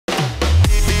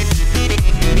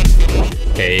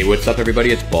Hey, what's up everybody?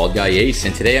 It's Bald Guy Ace,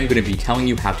 and today I'm going to be telling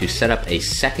you how to set up a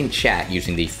second chat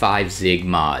using the 5zig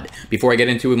mod. Before I get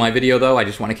into my video though, I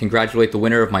just want to congratulate the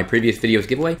winner of my previous video's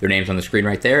giveaway. Their name's on the screen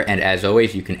right there, and as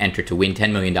always, you can enter to win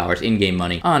 $10 million in-game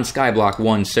money on Skyblock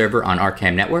 1 server on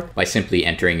Arkham network by simply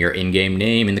entering your in-game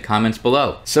name in the comments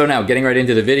below. So now, getting right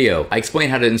into the video, I explained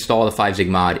how to install the 5zig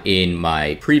mod in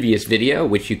my previous video,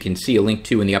 which you can see a link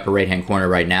to in the upper right-hand corner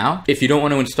right now. If you don't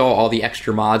want to install all the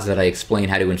extra mods that I explained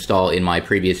how to install in my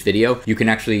previous video, you can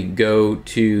actually go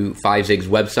to 5zig's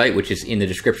website, which is in the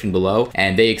description below,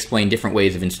 and they explain different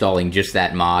ways of installing just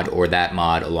that mod or that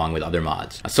mod along with other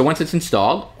mods. So once it's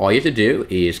installed, all you have to do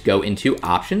is go into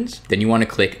options, then you want to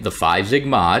click the 5zig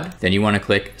mod, then you want to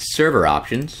click server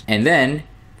options, and then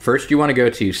first you want to go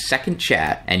to second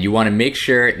chat, and you want to make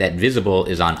sure that visible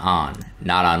is on,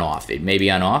 not on off. It may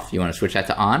be on off. You want to switch that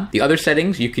to on. The other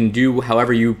settings you can do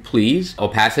however you please.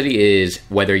 Opacity is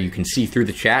whether you can see through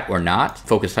the chat or not.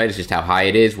 Focus height is just how high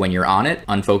it is when you're on it.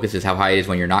 Unfocus is how high it is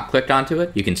when you're not clicked onto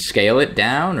it. You can scale it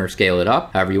down or scale it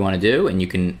up, however you want to do, and you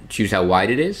can choose how wide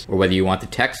it is, or whether you want the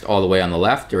text all the way on the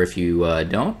left, or if you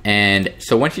don't. And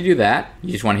so once you do that,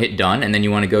 you just want to hit done, and then you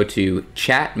want to go to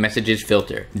chat messages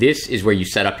filter. This is where you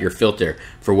set up your filter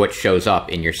for what shows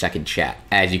up in your second chat.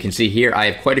 As you can see here,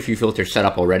 I have quite a few filters set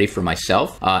up already for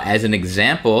myself. As an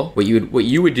example, what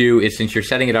you would do is, since you're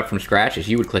setting it up from scratch, is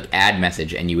you would click add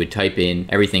message and you would type in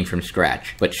everything from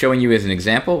scratch. But showing you as an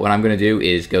example, what I'm going to do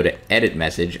is go to edit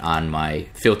message on my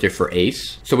filter for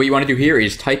Ace. So what you want to do here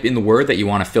is type in the word that you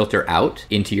want to filter out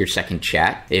into your second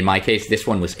chat. In my case, this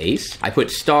one was Ace. I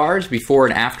put stars before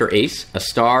and after Ace. A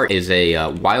star is a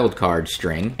wildcard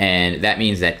string, and that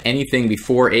means that anything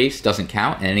before Ace doesn't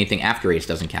count and anything after Ace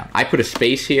doesn't count. I put a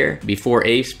space here before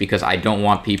Ace because I don't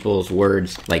want people's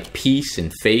words like peace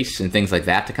and face and things like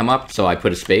that to come up, so I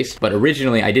put a space. But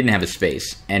originally I didn't have a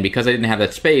space, and because I didn't have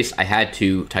that space, I had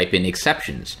to type in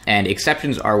exceptions. And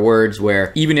exceptions are words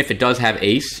where even if it does have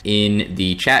Ace in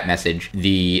the chat message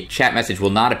will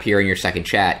not appear in your second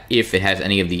chat if it has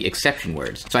any of the exception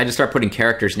words. So I had to start putting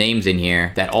characters' names in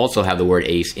here that also have the word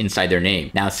Ace inside their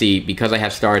name. Now see, because I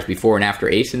have stars before and after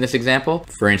Ace in this example,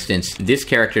 for instance, this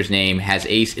character's name has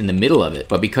Ace in the middle of it,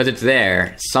 but because it's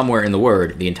there somewhere in the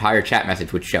word, the entire chat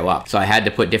message would show up. So I had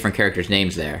to put different characters'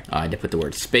 names there. I had to put the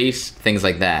word space, things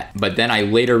like that. But then I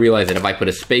later realized that if I put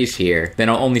a space here, then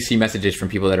I'll only see messages from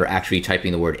people that are actually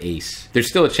typing the word Ace. There's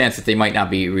still a chance that they might not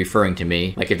be referring to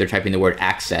me. Like if they're typing the word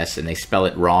access and they spell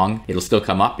it wrong, it'll still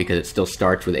come up because it still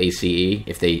starts with ACE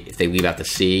if they leave out the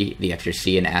C, the extra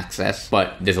C in access.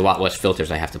 But there's a lot less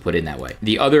filters I have to put in that way.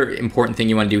 The other important thing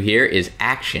you want to do here is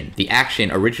action. The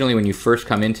action, originally when you first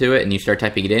come into it and you start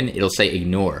typing it in, it'll say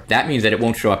ignore. That means that it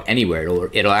won't show up anywhere.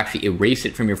 It'll actually erase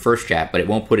it from your first chat, but it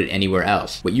won't put it anywhere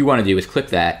else. What you want to do is click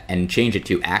that and change it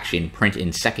to action print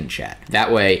in second chat.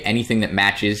 That way, anything that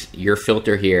matches your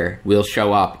filter here will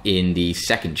show up in the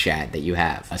second chat that you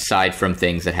have, aside from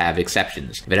things that have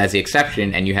exceptions. If it has the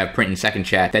exception and you have print in second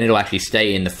chat, then it'll actually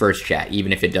stay in the first chat,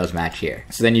 even if it does match here.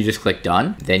 So then you just click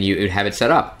done, then you have it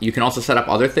set up. You can also set up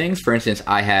other things. For instance,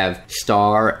 I have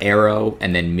star, arrow,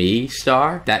 and then me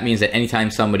star. That means that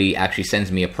anytime somebody actually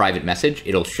sends me a private message,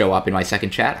 it'll show up in my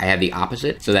second chat. I have the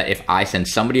opposite, so that if I send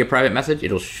somebody a private message,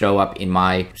 it'll show up in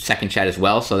my second chat as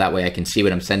well, so that way I can see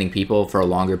what I'm sending people for a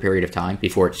longer period of time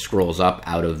before it scrolls up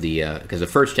out of the, because the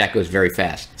first chat goes very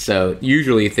fast. So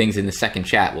usually things in the second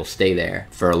chat will stay there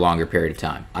for a longer period of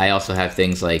time. I also have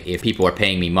things like if people are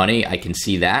paying me money, I can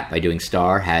see that by doing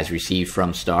star has received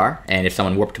from star. And if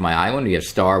someone warped to my island, you have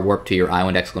star warp to your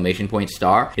island exclamation point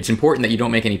star. It's important that you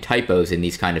don't make any typos in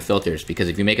these kind of filters, because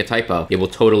if you make a typo, it will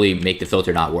totally make the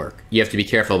filter not work. You have to be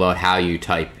careful about how you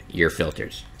type your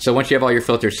filters. So once you have all your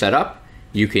filters set up,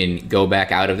 you can go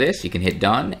back out of this, you can hit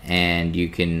done, and you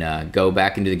can go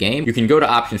back into the game. You can go to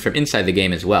options from inside the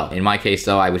game as well. In my case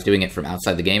though, I was doing it from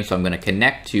outside the game, so I'm going to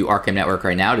connect to Arkham Network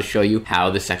right now to show you how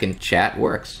the second chat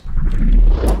works.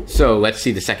 So let's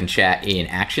see the second chat in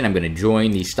action. I'm going to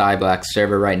join the Skyblock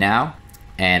server right now,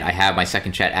 and I have my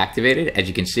second chat activated. As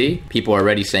you can see, people are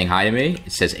already saying hi to me.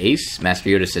 It says Ace. Master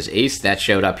Yoda says Ace. That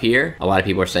showed up here. A lot of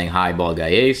people are saying hi, Bald Guy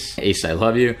Ace. Ace, I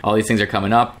love you. All these things are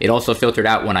coming up. It also filtered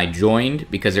out when I joined,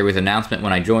 because there was an announcement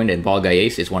when I joined, and Bald Guy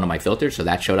Ace is one of my filters, so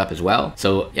that showed up as well.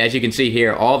 So as you can see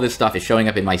here, all this stuff is showing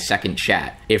up in my second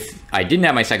chat. If I didn't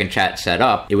have my second chat set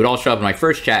up, it would all show up in my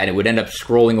first chat, and it would end up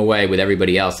scrolling away with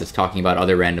everybody else that's talking about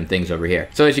other random things over here.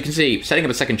 So as you can see, setting up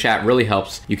a second chat really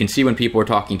helps. You can see when people are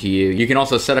talking to you. You can also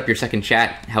also set up your second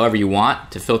chat however you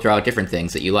want to filter out different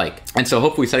things that you like. And so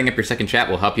hopefully setting up your second chat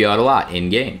will help you out a lot in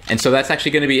game. And so that's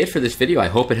actually going to be it for this video. I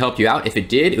hope it helped you out. If it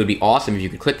did, it would be awesome if you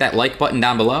could click that like button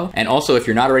down below. And also, if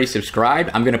you're not already subscribed,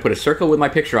 I'm going to put a circle with my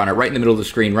picture on it right in the middle of the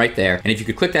screen right there. And if you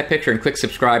could click that picture and click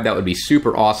subscribe, that would be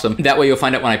super awesome. That way you'll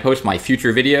find out when I post my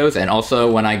future videos and also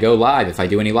when I go live, if I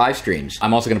do any live streams.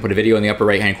 I'm also going to put a video in the upper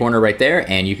right hand corner right there,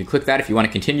 and you can click that if you want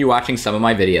to continue watching some of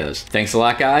my videos. Thanks a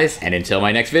lot, guys, and until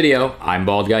my next video, I'm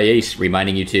Bald Guy Ace,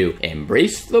 reminding you to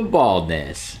embrace the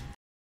baldness.